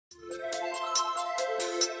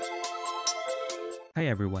Hi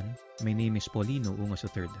everyone, my name is Paulino Ungos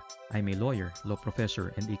III. I'm a lawyer, law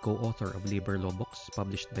professor, and a co-author of labor law books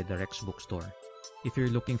published by the Rex Bookstore. If you're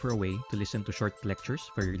looking for a way to listen to short lectures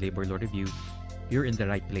for your labor law review, you're in the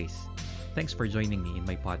right place. Thanks for joining me in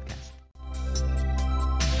my podcast.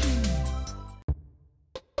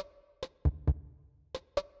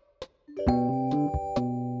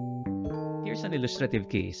 Here's an illustrative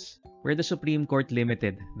case where the Supreme Court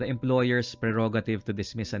limited the employer's prerogative to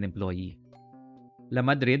dismiss an employee.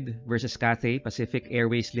 Lamadrid versus Cathay Pacific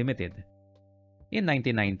Airways Limited. In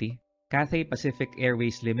 1990, Cathay Pacific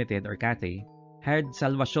Airways Limited or Cathay hired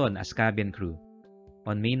Salvacion as cabin crew.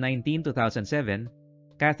 On May 19, 2007,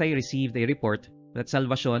 Cathay received a report that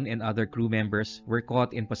Salvacion and other crew members were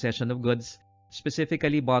caught in possession of goods,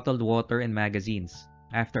 specifically bottled water and magazines,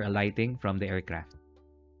 after alighting from the aircraft.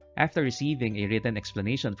 After receiving a written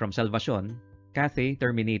explanation from Salvacion, Cathay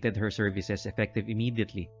terminated her services effective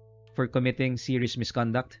immediately for committing serious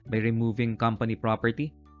misconduct by removing company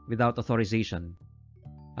property without authorization.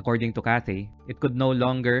 According to Cathay, it could no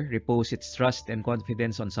longer repose its trust and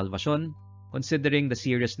confidence on Salvacion, considering the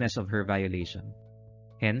seriousness of her violation.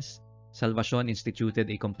 Hence, Salvacion instituted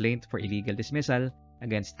a complaint for illegal dismissal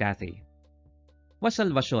against Cathay. Was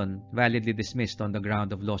Salvacion validly dismissed on the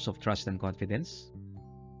ground of loss of trust and confidence?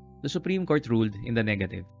 The Supreme Court ruled in the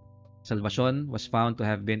negative. Salvacion was found to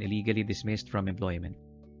have been illegally dismissed from employment.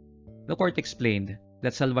 The court explained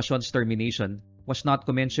that Salvacion's termination was not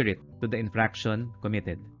commensurate to the infraction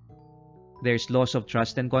committed. There is loss of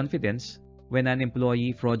trust and confidence when an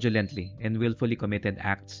employee fraudulently and willfully committed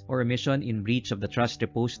acts or omission in breach of the trust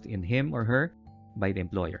reposed in him or her by the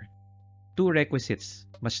employer. Two requisites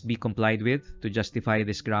must be complied with to justify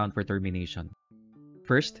this ground for termination.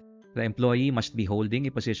 First, the employee must be holding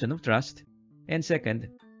a position of trust, and second,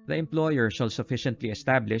 the employer shall sufficiently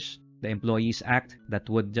establish the employee's act that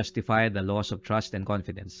would justify the loss of trust and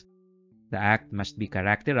confidence. The act must be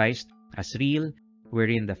characterized as real,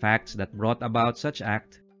 wherein the facts that brought about such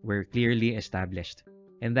act were clearly established,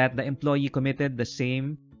 and that the employee committed the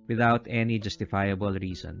same without any justifiable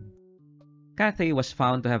reason. Cathay was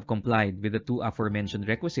found to have complied with the two aforementioned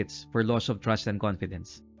requisites for loss of trust and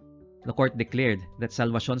confidence. The court declared that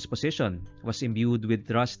Salvacion's position was imbued with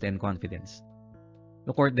trust and confidence.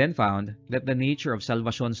 The court then found that the nature of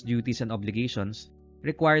Salvacion's duties and obligations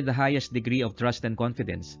required the highest degree of trust and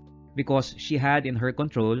confidence because she had in her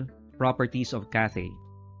control properties of Cathay.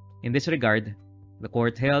 In this regard, the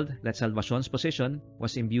court held that Salvacion's position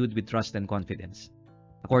was imbued with trust and confidence.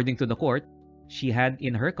 According to the court, she had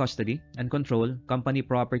in her custody and control company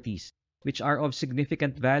properties which are of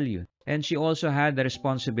significant value, and she also had the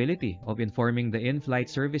responsibility of informing the in-flight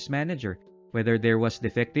service manager whether there was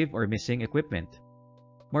defective or missing equipment.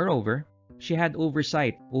 Moreover, she had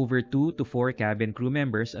oversight over 2 to 4 cabin crew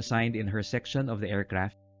members assigned in her section of the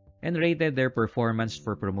aircraft and rated their performance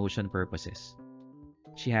for promotion purposes.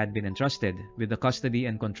 She had been entrusted with the custody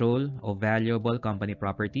and control of valuable company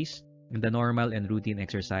properties in the normal and routine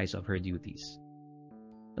exercise of her duties.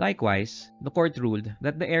 Likewise, the court ruled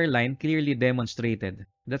that the airline clearly demonstrated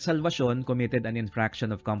that Salvacion committed an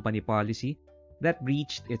infraction of company policy that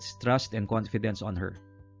breached its trust and confidence on her.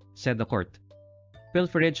 Said the court,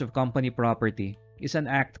 pilferage of company property is an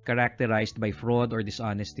act characterized by fraud or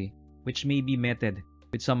dishonesty, which may be meted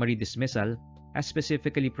with summary dismissal as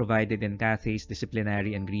specifically provided in Cathay's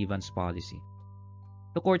disciplinary and grievance policy.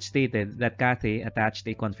 The court stated that Cathay attached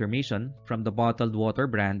a confirmation from the bottled water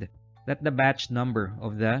brand that the batch number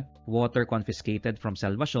of the water confiscated from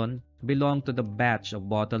Salvacion belonged to the batch of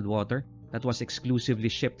bottled water that was exclusively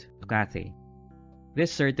shipped to Cathay.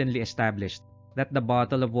 This certainly established that the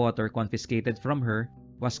bottle of water confiscated from her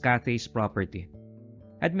was Cathay's property.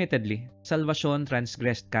 Admittedly, Salvacion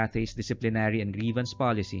transgressed Cathay's disciplinary and grievance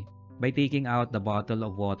policy by taking out the bottle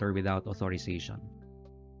of water without authorization.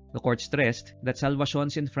 The court stressed that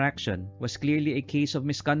Salvacion's infraction was clearly a case of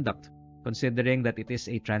misconduct, considering that it is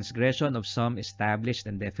a transgression of some established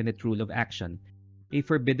and definite rule of action, a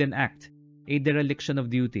forbidden act, a dereliction of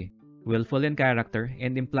duty, willful in character,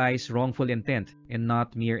 and implies wrongful intent and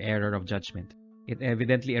not mere error of judgment. It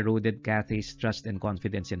evidently eroded Cathay's trust and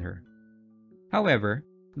confidence in her. However,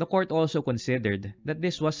 the court also considered that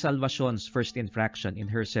this was Salvacion's first infraction in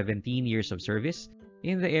her 17 years of service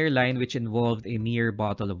in the airline, which involved a mere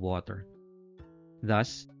bottle of water.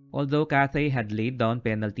 Thus, although Cathay had laid down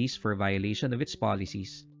penalties for violation of its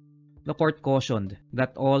policies, the court cautioned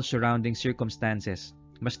that all surrounding circumstances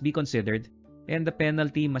must be considered and the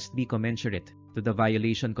penalty must be commensurate to the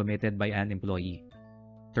violation committed by an employee.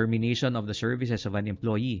 Termination of the services of an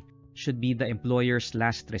employee should be the employer's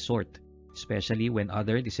last resort, especially when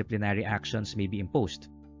other disciplinary actions may be imposed.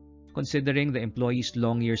 considering the employee's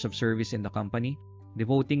long years of service in the company,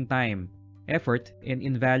 devoting time, effort, and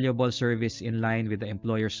invaluable service in line with the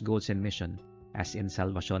employer's goals and mission, as in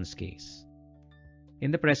Salvacion's case.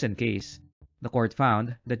 In the present case, the court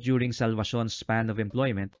found that during Salvacion's span of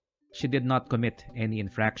employment, she did not commit any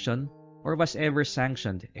infraction or was ever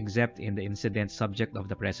sanctioned except in the incident subject of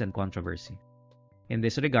the present controversy. In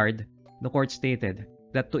this regard, the court stated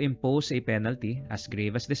that to impose a penalty as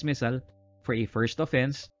grave as dismissal for a first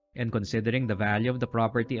offense and considering the value of the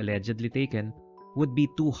property allegedly taken would be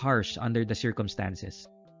too harsh under the circumstances.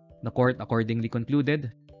 The court accordingly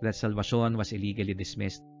concluded that Salvacion was illegally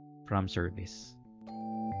dismissed from service.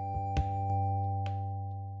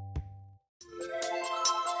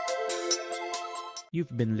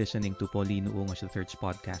 You've been listening to Paulino Ungos III's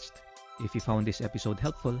podcast. If you found this episode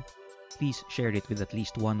helpful, please share it with at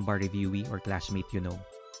least one bar reviewee or classmate you know.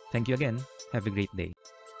 Thank you again. Have a great day.